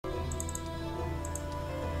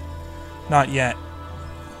Not yet.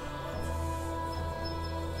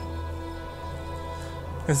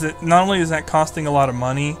 Because not only is that costing a lot of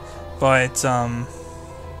money, but hang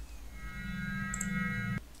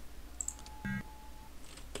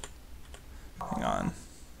on.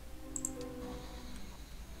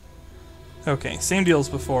 Okay, same deal as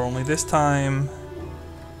before, only this time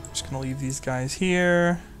I'm just gonna leave these guys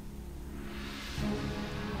here.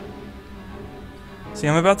 See,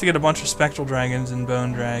 I'm about to get a bunch of spectral dragons and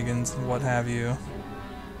bone dragons and what have you.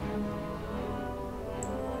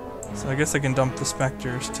 So I guess I can dump the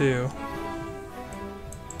specters too.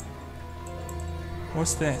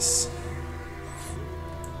 What's this?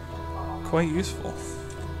 Quite useful.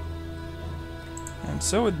 And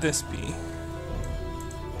so would this be.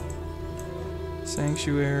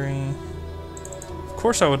 Sanctuary. Of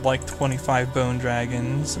course I would like 25 bone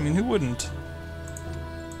dragons. I mean, who wouldn't?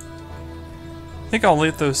 I think I'll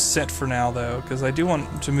let those sit for now though, because I do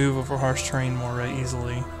want to move over harsh terrain more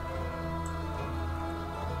easily.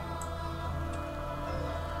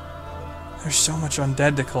 There's so much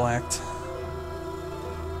undead to collect.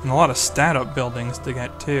 And a lot of stat up buildings to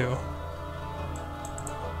get too.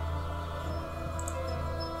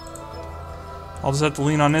 I'll just have to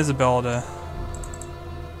lean on Isabel to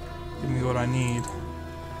give me what I need.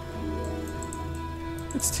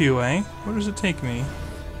 It's 2A. Where does it take me?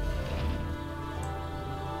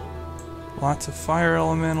 Lots of fire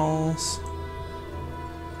elementals.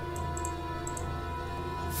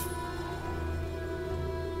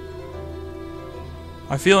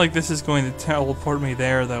 I feel like this is going to teleport me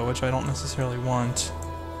there though, which I don't necessarily want.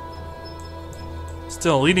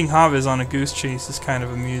 Still, leading Havis on a goose chase is kind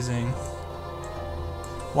of amusing.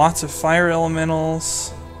 Lots of fire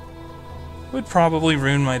elementals. Would probably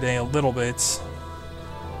ruin my day a little bit.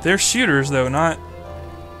 They're shooters though, not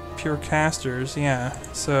pure casters, yeah.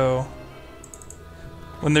 So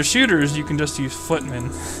when they're shooters, you can just use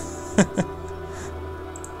footmen.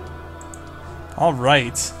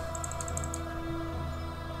 Alright.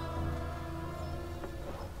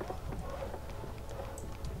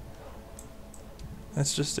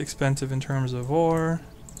 That's just expensive in terms of ore.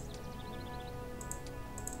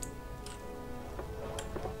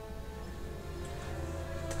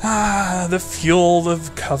 Ah, the fuel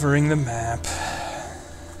of covering the map.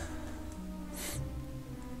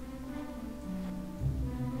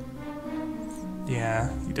 Yeah,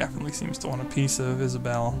 he definitely seems to want a piece of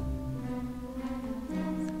Isabel.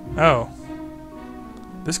 Oh.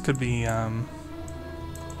 This could be,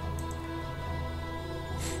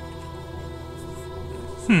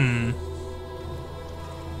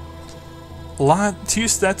 Two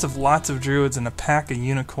sets of lots of druids and a pack of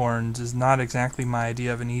unicorns is not exactly my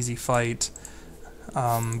idea of an easy fight.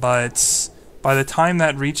 But by the time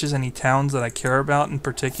that reaches any towns that I care about in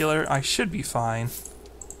particular, I should be fine.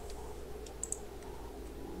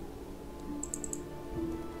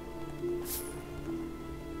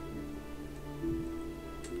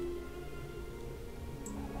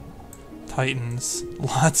 Titans.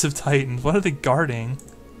 Lots of titans. What are they guarding?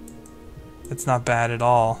 It's not bad at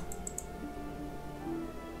all.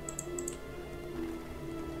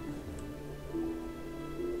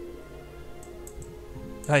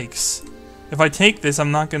 Yikes. If I take this,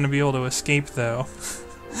 I'm not going to be able to escape, though.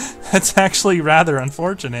 That's actually rather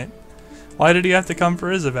unfortunate. Why did he have to come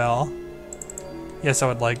for Isabel? Yes, I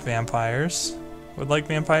would like vampires. Would like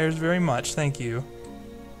vampires very much, thank you.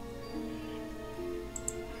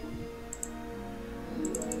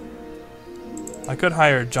 I could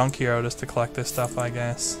hire a junk hero just to collect this stuff, I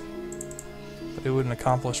guess. But it wouldn't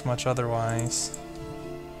accomplish much otherwise.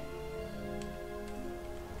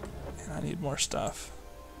 And I need more stuff.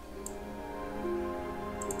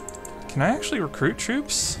 Can I actually recruit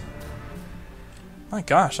troops? My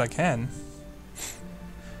gosh, I can.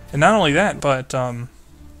 And not only that, but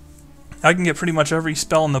I can get pretty much every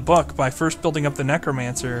spell in the book by first building up the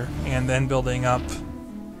Necromancer and then building up...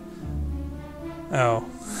 Oh.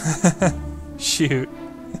 Shoot.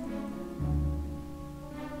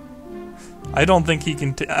 I don't think he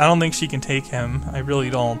can. I don't think she can take him. I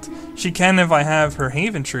really don't. She can if I have her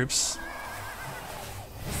Haven troops.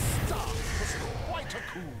 Stop! This is quite a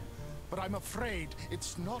coup, but I'm afraid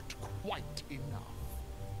it's not quite enough.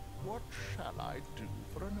 What shall I do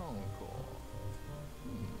for an encore?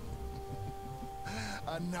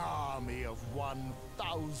 An army of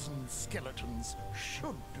 1,000 skeletons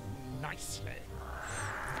should do nicely.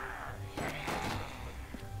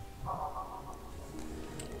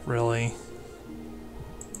 Really?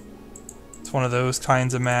 It's one of those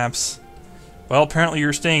kinds of maps. Well, apparently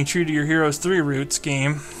you're staying true to your Heroes 3 roots,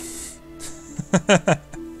 game.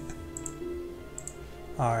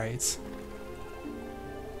 Alright.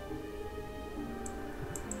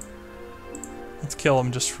 kill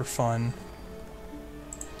him just for fun.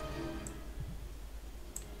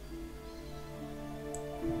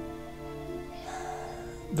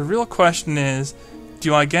 The real question is,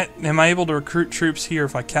 am I able to recruit troops here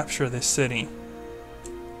if I capture this city?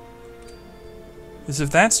 Because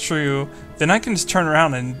if that's true, then I can just turn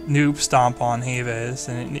around and noob stomp on Haves,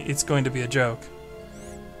 and it's going to be a joke.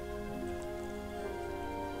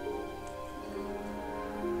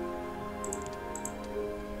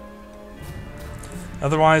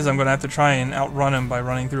 Otherwise, I'm going to have to try and outrun him by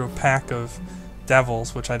running through a pack of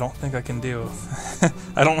devils, which I don't think I can do.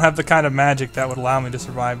 I don't have the kind of magic that would allow me to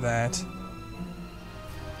survive that.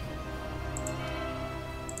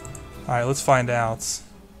 Alright, let's find out.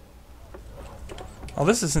 Oh,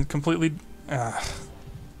 this isn't completely...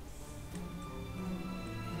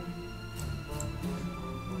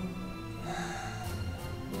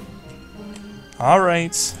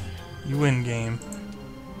 Alright, you win game.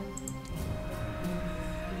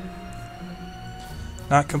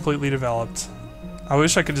 Not completely developed. I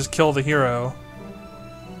wish I could just kill the hero.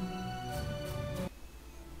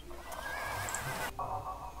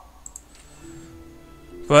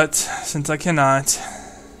 But, since I cannot...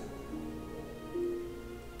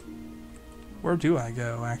 Where do I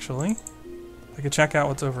go, actually? I could check out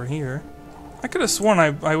what's over here. I could have sworn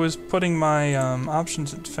I was putting my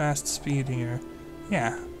options at fast speed here.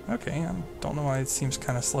 Yeah, okay. I don't know why it seems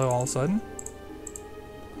kind of slow all of a sudden.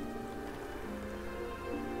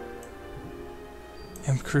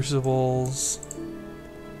 Crucibles.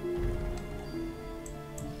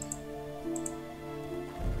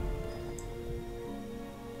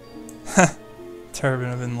 Turban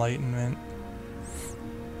of Enlightenment.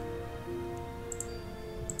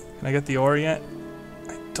 Can I get the ore yet?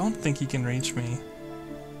 I don't think he can reach me.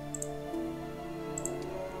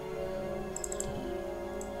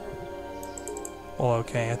 Well,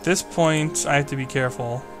 okay. At this point, I have to be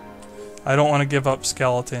careful. I don't want to give up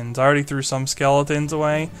skeletons. I already threw some skeletons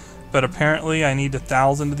away, but apparently I need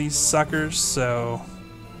 1,000 of these suckers, so...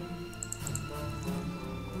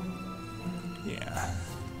 yeah.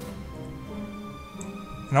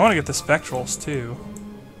 And I want to get the spectrals, too.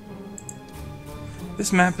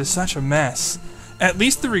 This map is such a mess. At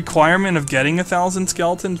least the requirement of getting 1,000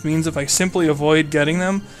 skeletons means if I simply avoid getting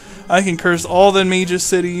them, I can curse all the major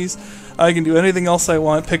cities, I can do anything else I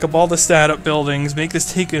want, pick up all the stat-up buildings, make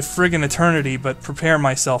this take a friggin' eternity, but prepare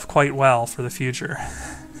myself quite well for the future.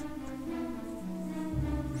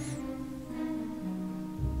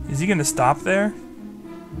 Is he gonna stop there?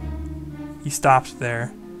 He stopped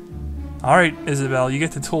there. Alright, Isabel, you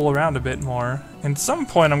get to tool around a bit more. And at some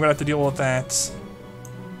point I'm gonna have to deal with that.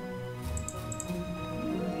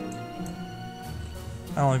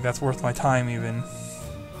 I don't think that's worth my time, even.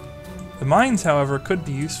 The mines, however, could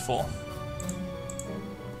be useful.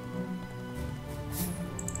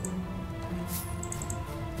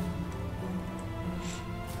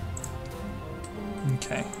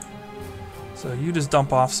 Okay. So you just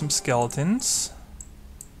dump off some skeletons.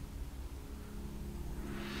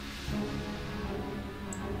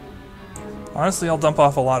 Honestly, I'll dump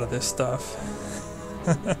off a lot of this stuff.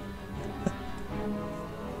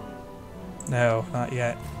 No, not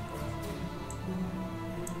yet.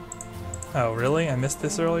 Oh, really? I missed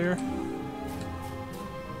this earlier?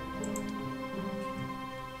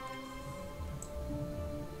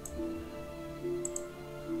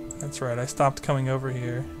 That's right, I stopped coming over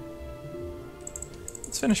here.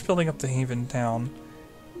 Let's finish building up the Haven town.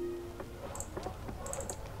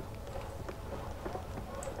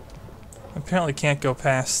 Apparently can't go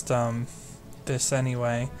past this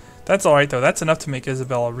anyway. That's alright though, that's enough to make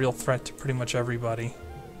Isabel a real threat to pretty much everybody.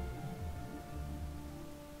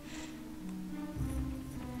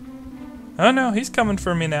 Oh no, he's coming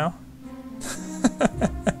for me now.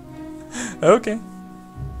 Okay.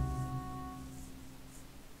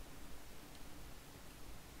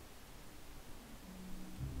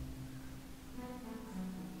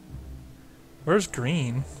 Where's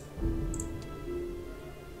green?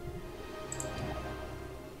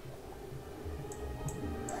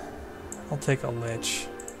 I'll take a lich.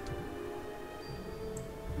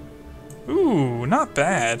 Ooh, not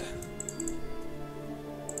bad.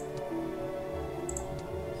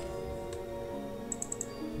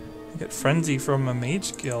 I get frenzy from a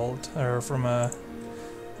mage guild, or from a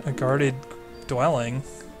guarded dwelling.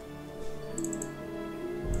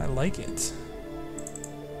 I like it.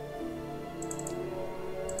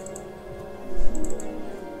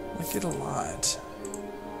 Like it a lot.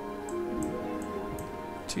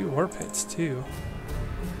 2 ore pits too.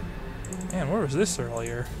 Man, where was this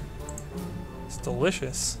earlier? It's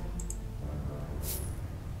delicious.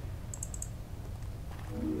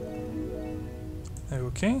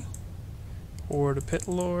 Okay. Horde of Pit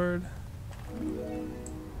Lord.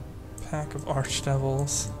 Pack of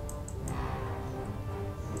Archdevils.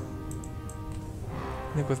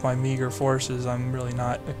 I think with my meager forces, I'm really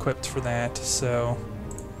not equipped for that, so...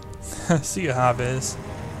 See ya, Hobbiz.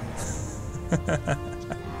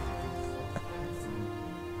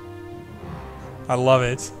 I love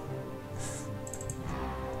it.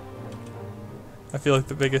 I feel like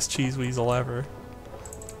the biggest cheese weasel ever.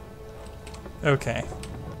 Okay.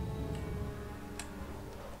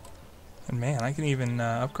 And man, I can even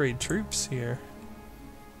upgrade troops here.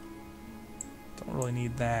 Don't really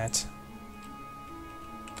need that.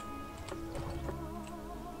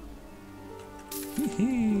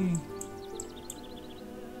 Hee.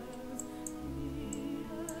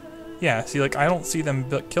 Yeah, see, like, I don't see them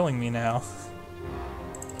killing me now.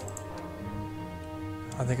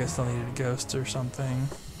 I think I still needed a ghost or something.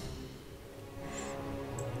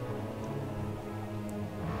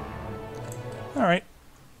 Alright.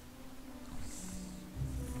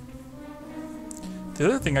 The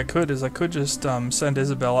other thing I could is I could just send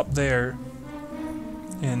Isabel up there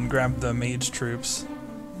and grab the mage troops.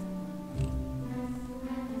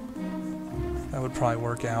 That would probably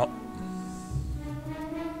work out.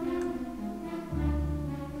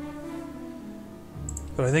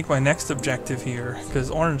 But I think my next objective here,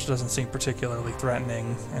 because orange doesn't seem particularly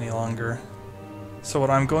threatening any longer. So what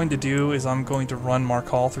I'm going to do is I'm going to run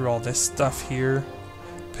Markal through all this stuff here,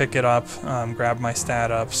 pick it up, grab my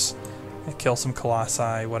stat ups, and kill some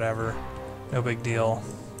colossi, whatever. No big deal.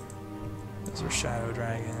 Those are shadow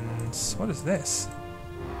dragons. What is this?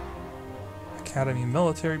 Academy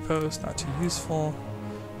military post, not too useful.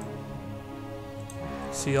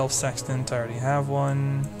 Sea Elf Sextant, I already have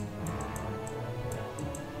one.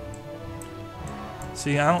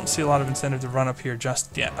 See, I don't see a lot of incentive to run up here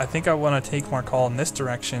just yet. I think I want to take Markal in this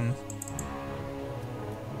direction.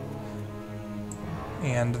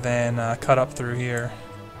 And then cut up through here.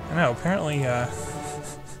 I know, apparently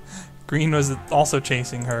Green was also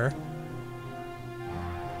chasing her.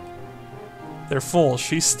 They're full.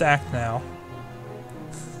 She's stacked now.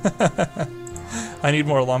 I need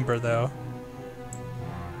more lumber, though.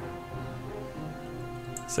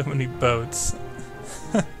 So many boats.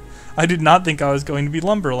 I did not think I was going to be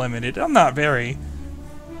lumber limited. I'm not very.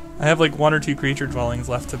 I have like 1 or 2 creature dwellings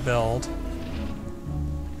left to build.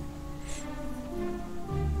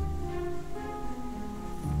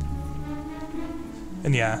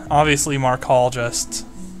 And yeah, obviously Markal just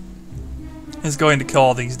is going to kill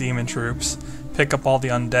all these demon troops, pick up all the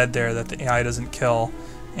undead there that the AI doesn't kill,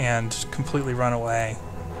 and completely run away.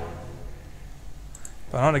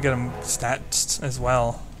 But I want to get them stats as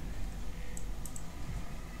well.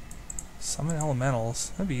 Summon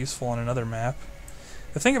elementals. That'd be useful on another map.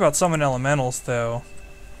 The thing about summon elementals, though,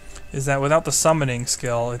 is that without the summoning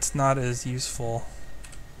skill, it's not as useful.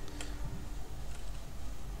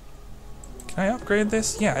 Can I upgrade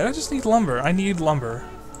this? Yeah, I just need lumber. I need lumber.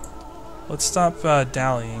 Let's stop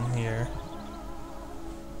dallying here.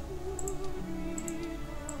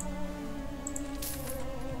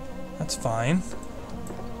 That's fine.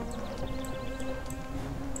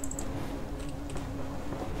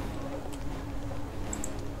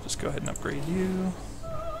 Just go ahead and upgrade you.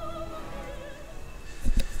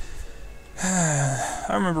 I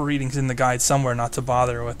remember readings in the guide somewhere not to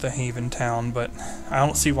bother with the Haven town, but I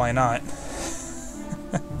don't see why not.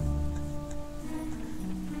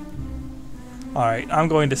 Alright, I'm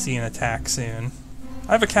going to see an attack soon.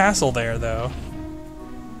 I have a castle there, though.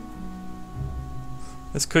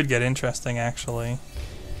 This could get interesting, actually.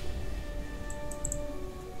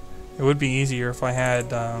 It would be easier if I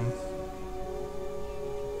had,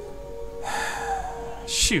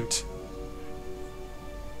 Shoot.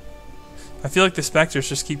 I feel like the Spectres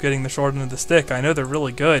just keep getting the short end of the stick. I know they're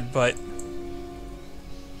really good, but...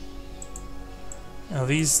 You know,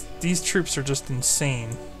 these troops are just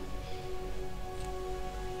insane.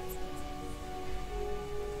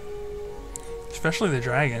 Especially the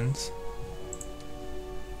dragons.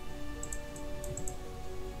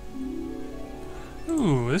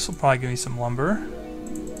 Ooh, this will probably give me some lumber.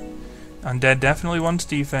 Undead definitely wants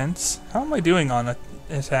defense. How am I doing on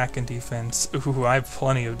attack and defense? Ooh, I have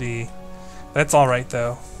plenty of D. That's alright,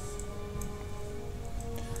 though.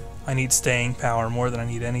 I need staying power more than I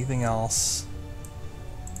need anything else.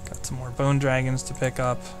 Got some more bone dragons to pick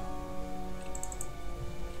up.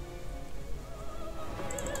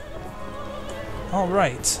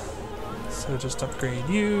 Alright. So just upgrade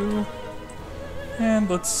you. And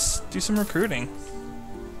let's do some recruiting.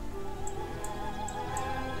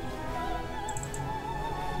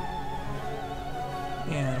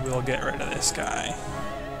 And we'll get rid of this guy.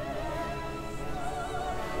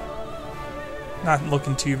 Not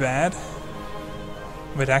looking too bad.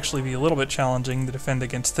 Might actually be a little bit challenging to defend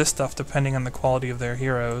against this stuff depending on the quality of their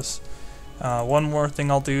heroes. One more thing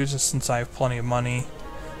I'll do, just since I have plenty of money,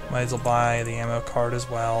 might as well buy the ammo card as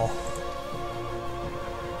well.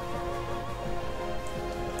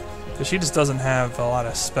 Because she just doesn't have a lot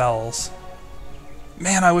of spells.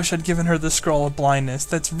 Man, I wish I'd given her the Scroll of Blindness.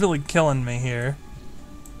 That's really killing me here.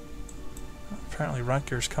 Apparently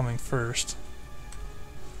Rutger's coming first.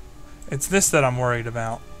 It's this that I'm worried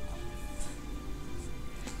about.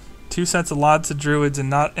 2 sets of lots of druids and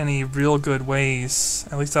not any real good ways,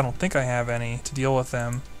 at least I don't think I have any, to deal with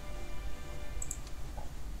them.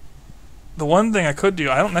 The one thing I could do,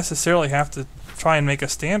 I don't necessarily have to try and make a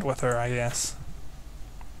stand with her, I guess.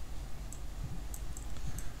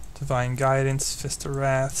 Divine Guidance, Fist of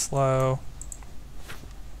Wrath, slow.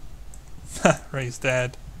 Ray's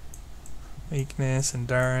dead. Weakness,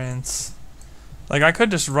 endurance. Like, I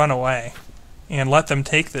could just run away and let them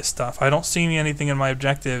take this stuff. I don't see anything in my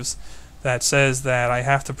objectives that says that I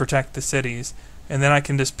have to protect the cities, and then I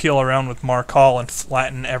can just peel around with Markal and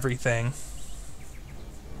flatten everything.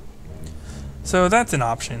 So that's an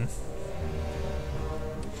option.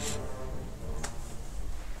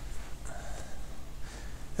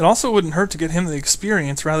 It also wouldn't hurt to get him the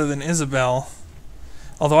experience rather than Isabel.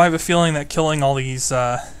 Although I have a feeling that killing all these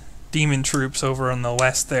demon troops over in the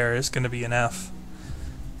west there is going to be enough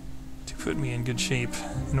to put me in good shape.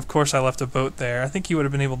 And of course I left a boat there. I think he would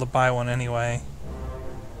have been able to buy one anyway.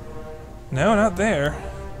 No, not there.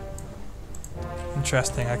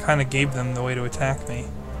 Interesting. I kind of gave them the way to attack me.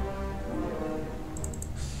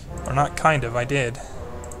 Or not kind of, I did.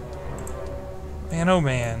 Man, oh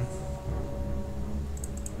man.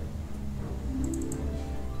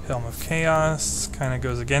 Helm of Chaos kind of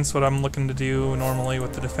goes against what I'm looking to do normally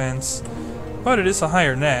with the defense, but it is a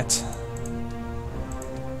higher net.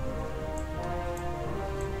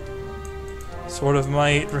 Sword of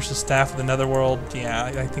Might versus Staff of the Netherworld. Yeah,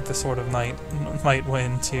 I think the Sword of Might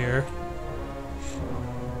wins here.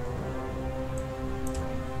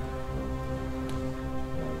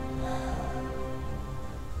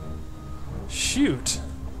 Shoot.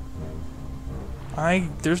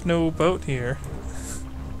 There's no boat here.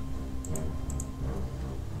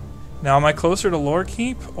 Now, am I closer to Lore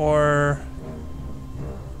Keep, or...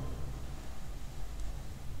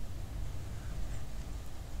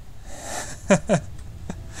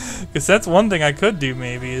 Because that's one thing I could do,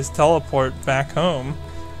 maybe, is teleport back home.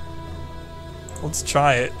 Let's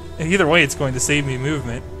try it. Either way, it's going to save me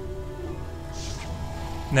movement.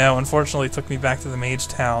 No, unfortunately, it took me back to the Mage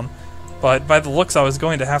Town. But by the looks, I was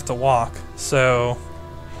going to have to walk, so...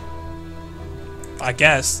 I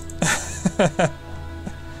guess.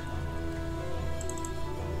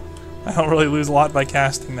 I don't really lose a lot by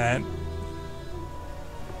casting that.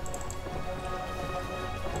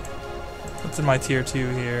 What's in my tier 2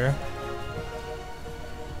 here?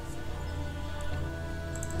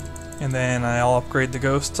 And then I'll upgrade the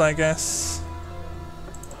ghosts, I guess.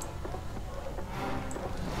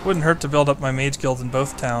 Wouldn't hurt to build up my mage guilds in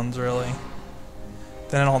both towns, really.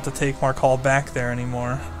 Then I don't have to take Markal back there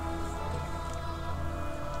anymore.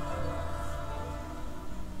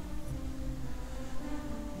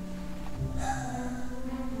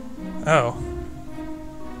 Oh.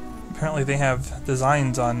 Apparently they have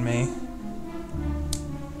designs on me.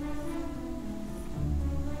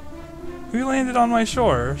 Who landed on my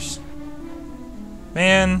shores?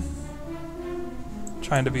 Man.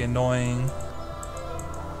 Trying to be annoying.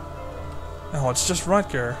 Oh, it's just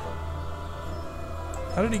Rutger.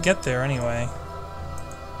 How did he get there anyway?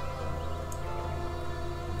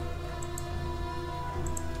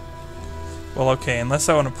 Well, okay, unless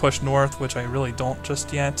I want to push north, which I really don't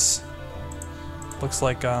just yet. Looks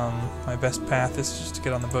like my best path is just to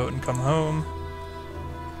get on the boat and come home.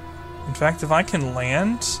 In fact, if I can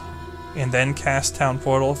land and then cast Town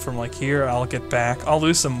Portal from like here, I'll get back. I'll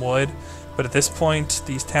lose some wood, but at this point,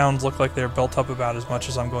 these towns look like they're built up about as much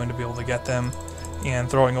as I'm going to be able to get them, and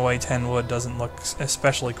throwing away 10 wood doesn't look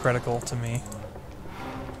especially critical to me.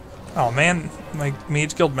 Oh man, my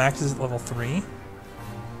Mage Guild max is at level 3.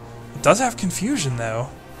 It does have confusion though,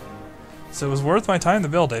 so it was worth my time to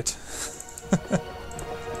build it.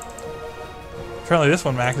 Apparently this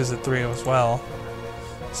one maxes at 3 as well.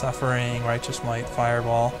 Suffering, Righteous Might,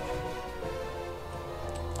 Fireball.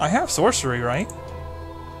 I have Sorcery, right?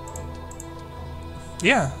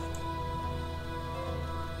 Yeah.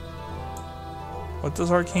 What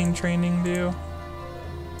does Arcane Training do?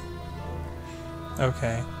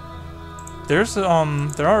 Okay. There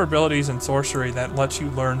are abilities in Sorcery that let you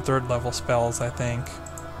learn 3rd level spells, I think.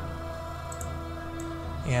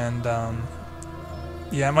 And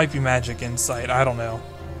Yeah, it might be magic insight. I don't know.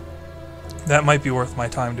 That might be worth my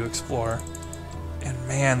time to explore. And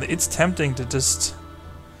man, it's tempting to just...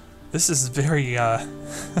 This is very,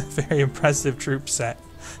 very impressive troop set.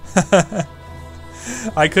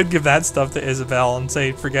 I could give that stuff to Isabel and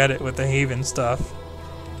say forget it with the Haven stuff.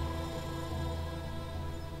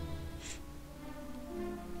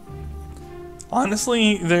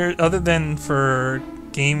 Honestly, other than for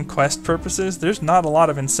game quest purposes, there's not a lot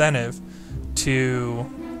of incentive to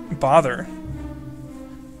bother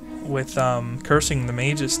with cursing the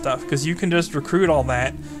mages stuff, because you can just recruit all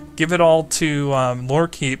that, give it all to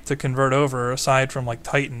Lorekeep to convert over, aside from like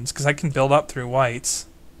Titans, because I can build up through whites,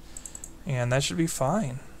 and that should be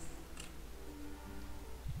fine.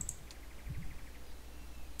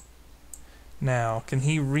 Now, can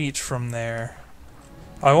he reach from there?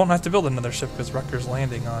 Oh, I won't have to build another ship because Wrecker's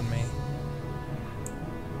landing on me.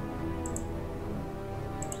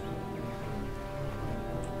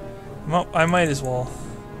 Well, I might as well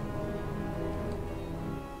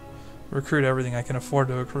recruit everything I can afford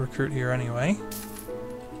to recruit here anyway.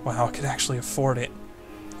 Wow, I could actually afford it.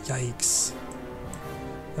 Yikes.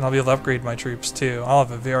 And I'll be able to upgrade my troops too. I'll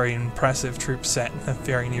have a very impressive troop set in the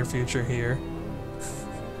very near future here.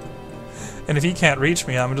 And if he can't reach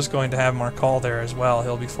me, I'm just going to have Markal there as well.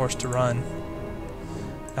 He'll be forced to run.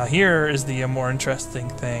 Now here is the more interesting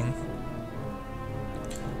thing.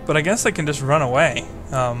 But I guess I can just run away,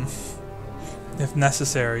 if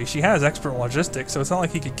necessary. She has expert logistics, so it's not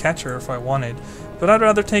like he could catch her if I wanted. But I'd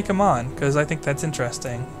rather take him on, because I think that's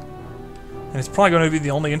interesting. And it's probably going to be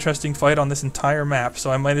the only interesting fight on this entire map,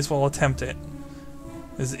 so I might as well attempt it.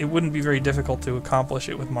 It wouldn't be very difficult to accomplish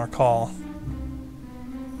it with Markal.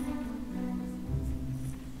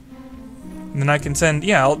 And then I can send,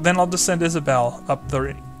 yeah, then I'll just send Isabel up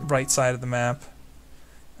the right side of the map.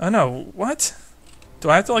 Oh no, what? Do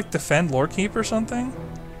I have to like defend Lorekeep or something?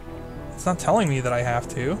 It's not telling me that I have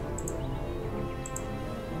to.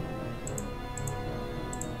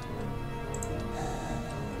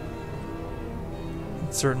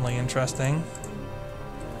 It's certainly interesting.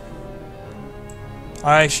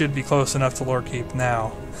 I should be close enough to Lorekeep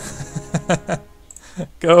now.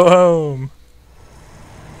 Go home.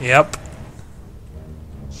 Yep.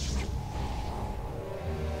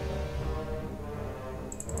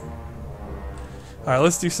 Alright,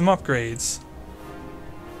 let's do some upgrades.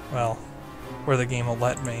 Well, where the game will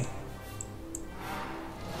let me.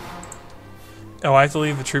 Oh, I have to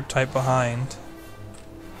leave the troop type behind.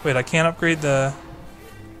 Wait, I can't upgrade the...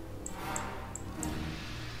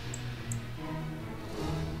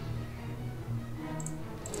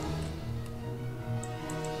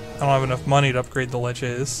 I don't have enough money to upgrade the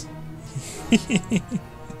liches.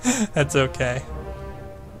 That's okay.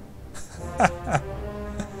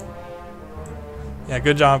 Yeah,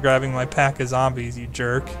 good job grabbing my pack of zombies, you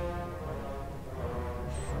jerk.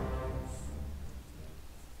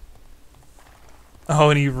 Oh,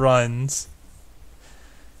 and he runs.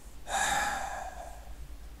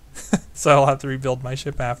 So I'll have to rebuild my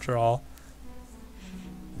ship after all.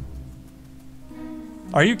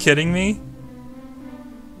 Are you kidding me?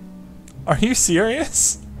 Are you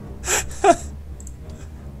serious?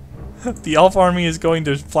 The elf army is going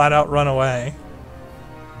to flat out run away.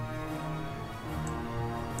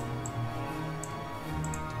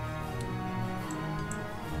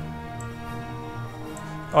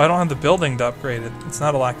 Oh, I don't have the building to upgrade it. It's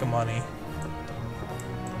not a lack of money.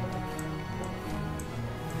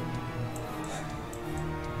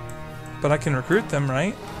 But I can recruit them,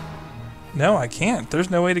 right? No, I can't. There's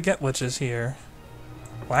no way to get liches here.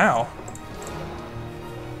 Wow.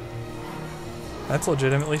 That's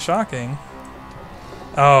legitimately shocking.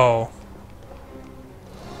 Oh.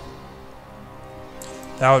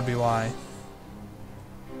 That would be why.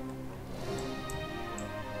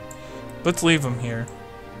 Let's leave them here.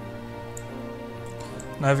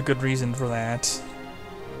 And I have a good reason for that.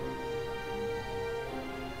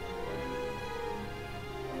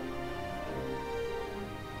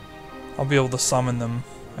 I'll be able to summon them,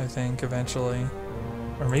 I think, eventually.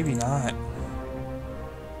 Or maybe not.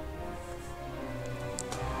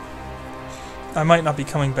 I might not be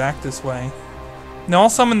coming back this way. No, I'll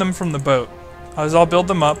summon them from the boat. I'll build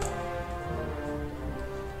them up.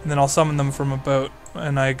 And then I'll summon them from a boat.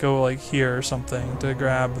 And I go like here or something to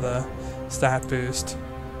grab the stat boost.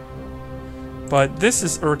 But this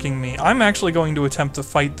is irking me. I'm actually going to attempt to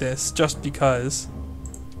fight this just because.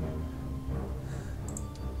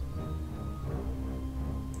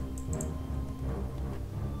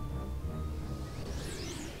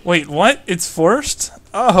 Wait, what? It's forced?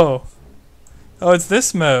 Oh. Oh, it's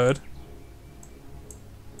this mode.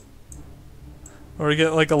 Or we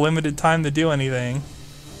get like a limited time to do anything.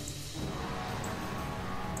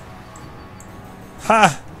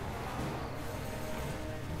 Ha!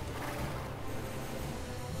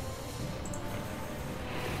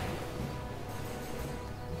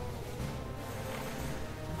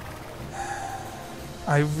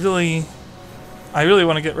 I really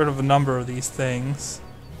want to get rid of a number of these things.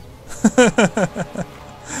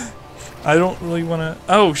 I don't really want to...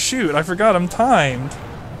 Oh, shoot! I forgot I'm timed!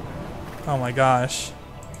 Oh my gosh.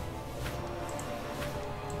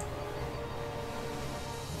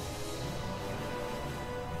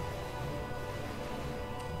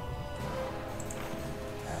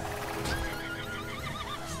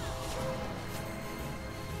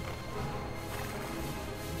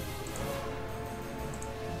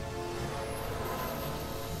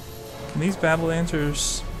 Can these battle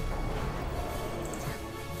lancers...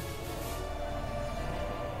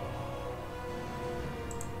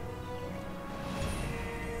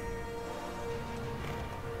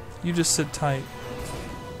 You just sit tight.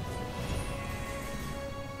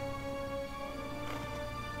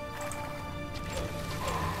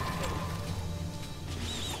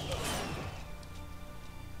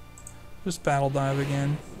 Just battle dive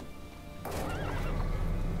again.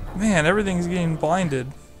 Man, everything's getting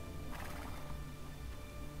blinded.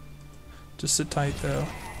 Just sit tight though.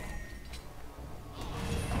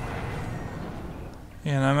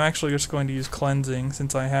 And I'm actually just going to use cleansing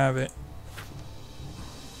since I have it.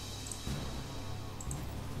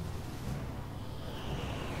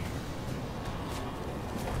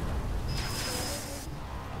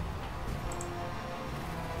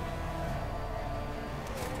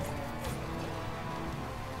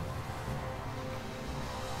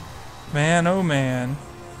 Man, oh man.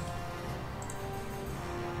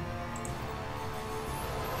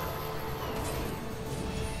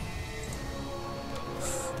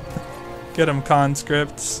 Get him,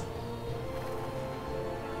 conscripts.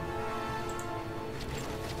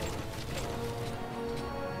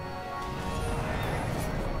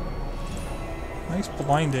 Nice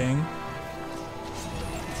blinding.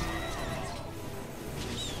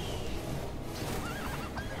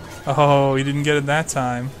 Oh, he didn't get it that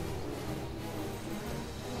time.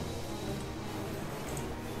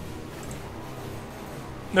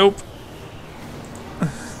 Nope.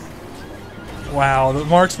 Wow, the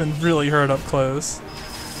marksman really hurt up close.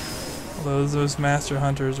 Although those master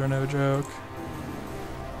hunters are no joke.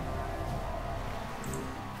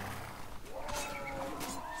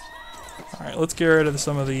 Alright, let's get rid of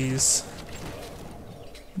some of these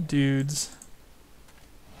dudes.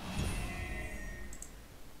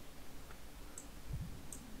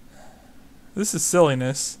 This is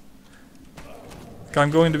silliness. Like,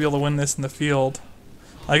 I'm going to be able to win this in the field.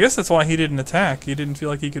 I guess that's why he didn't attack. He didn't feel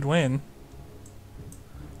like he could win.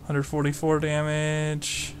 144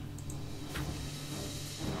 damage.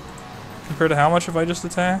 Compared to how much if I just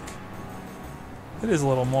attack? It is a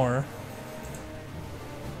little more.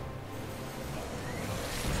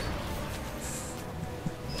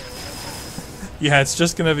 Yeah, it's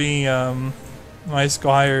just gonna be my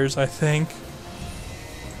squires, I think.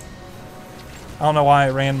 I don't know why I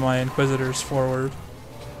ran my inquisitors forward.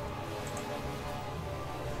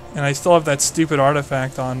 And I still have that stupid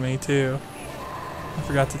artifact on me too. I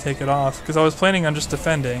forgot to take it off because I was planning on just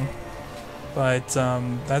defending, but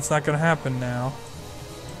that's not going to happen now.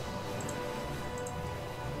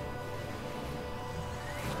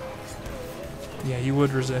 Yeah, you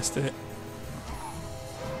would resist it.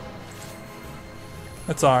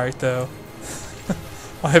 That's alright though.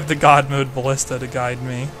 I have the God mode ballista to guide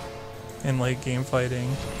me in late game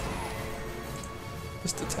fighting.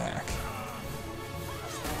 Just attack.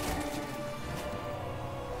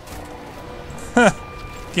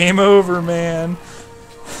 Game over, man.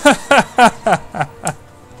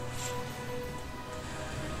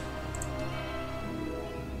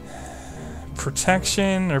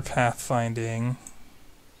 Protection or pathfinding?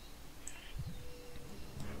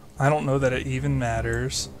 I don't know that it even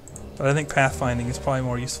matters, but I think pathfinding is probably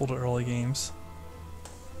more useful to early games.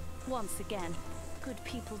 Once again, good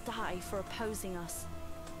people die for opposing us.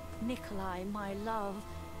 Nikolai, my love,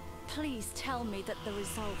 please tell me that the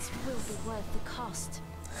results will be worth the cost.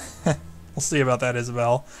 We'll see about that,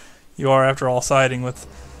 Isabel. You are, after all, siding with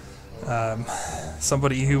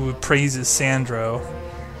somebody who praises Sandro.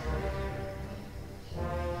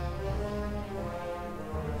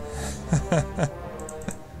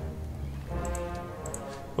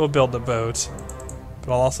 We'll build a boat,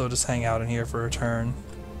 but I'll also just hang out in here for a turn.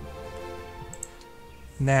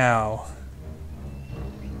 Now,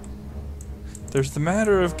 there's the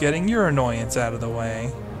matter of getting your annoyance out of the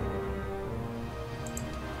way.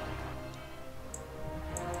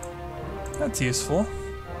 That's useful.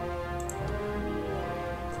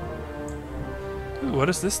 Ooh, what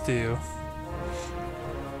does this do?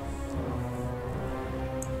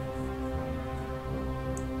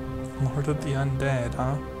 Lord of the Undead,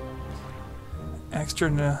 huh? Extra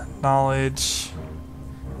knowledge,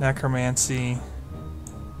 necromancy.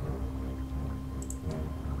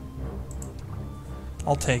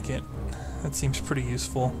 I'll take it. That seems pretty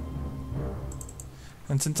useful.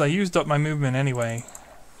 And since I used up my movement anyway...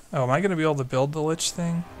 Oh, am I going to be able to build the Lich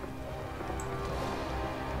thing?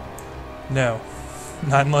 No.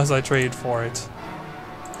 Not unless I trade for it.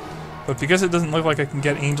 But because it doesn't look like I can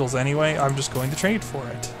get angels anyway, I'm just going to trade for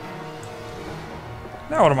it.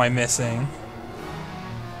 Now what am I missing?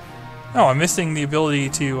 Oh, I'm missing the ability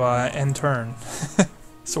to end turn.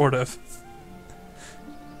 Sort of.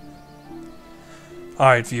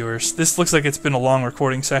 Alright viewers, this looks like it's been a long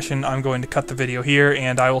recording session. I'm going to cut the video here,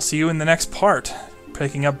 and I will see you in the next part.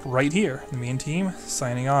 Picking up right here. The main team,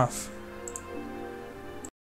 signing off.